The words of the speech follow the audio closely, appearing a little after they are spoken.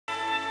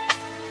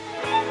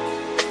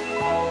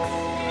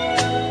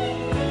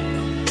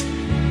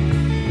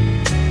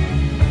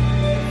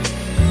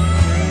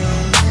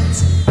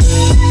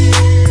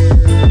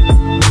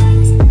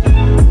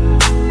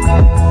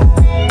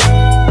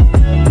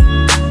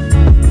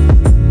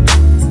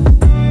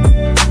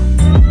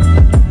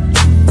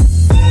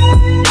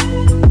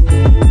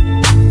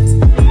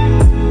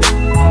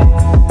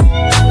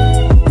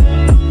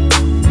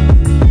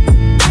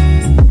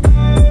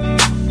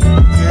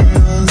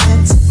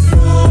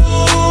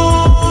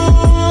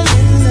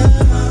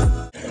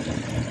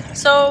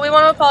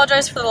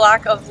apologize for the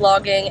lack of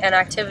vlogging and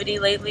activity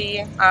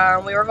lately.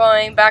 We were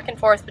going back and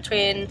forth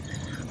between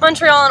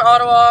Montreal and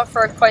Ottawa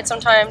for quite some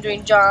time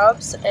doing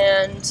jobs,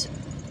 and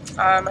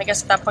I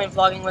guess at that point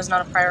vlogging was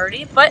not a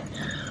priority, but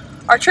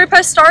our trip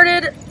has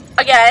started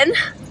again.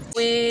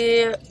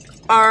 We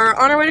are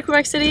on our way to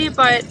Quebec City,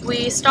 but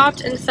we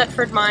stopped in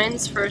Thetford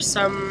Mines for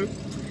some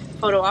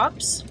photo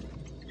ops,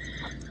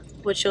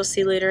 which you'll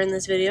see later in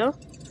this video.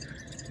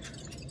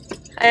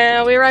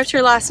 We arrived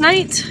here last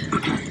night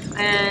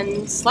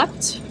and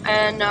slept,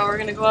 and now we're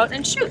gonna go out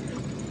and shoot.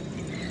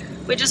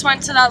 We just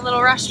went to that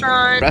little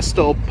restaurant.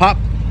 Resto Pop.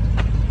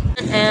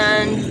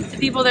 And the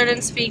people there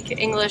didn't speak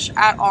English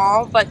at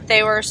all, but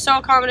they were so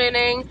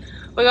accommodating.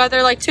 We got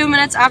there like 2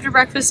 minutes after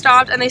breakfast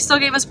stopped, and they still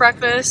gave us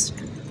breakfast.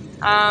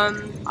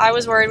 I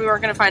was worried we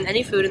weren't gonna find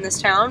any food in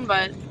this town,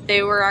 but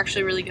they were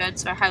actually really good,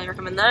 so I highly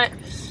recommend that.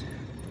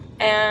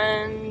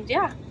 And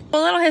yeah. A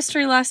little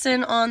history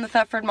lesson on the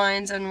Thetford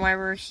Mines and why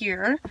we're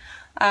here.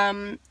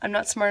 I'm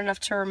not smart enough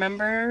to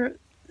remember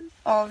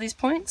all of these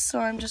points, so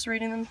I'm just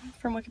reading them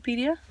from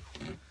Wikipedia.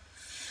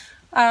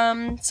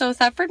 So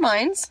Thetford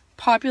Mines,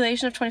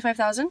 population of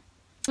 25,000,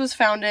 was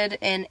founded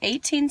in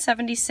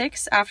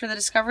 1876 after the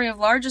discovery of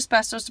large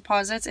asbestos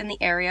deposits in the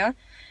area,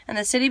 and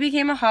the city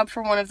became a hub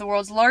for one of the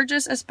world's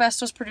largest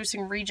asbestos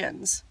producing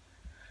regions.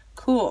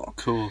 Cool.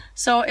 Cool.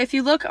 So if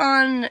you look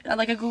on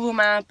like a Google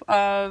map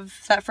of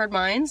Thetford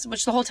Mines,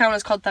 which the whole town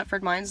is called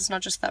Thetford Mines, it's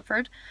not just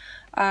Thetford,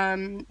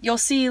 you'll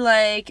see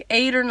like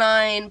 8 or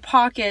 9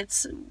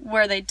 pockets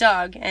where they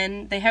dug,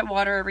 and they hit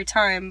water every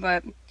time,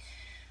 but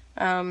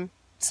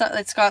so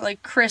it's got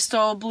like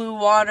crystal blue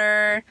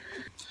water.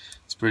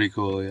 It's pretty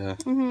cool, yeah.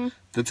 Mm-hmm.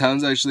 The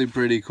town's actually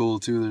pretty cool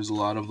too. There's a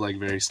lot of like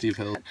very steep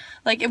hills.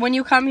 Like when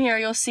you come here,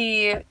 you'll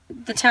see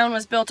the town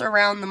was built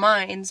around the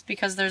mines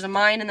because there's a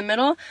mine in the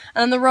middle,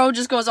 and then the road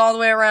just goes all the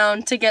way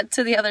around to get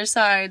to the other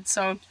side.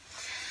 So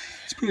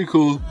it's pretty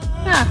cool.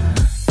 Yeah.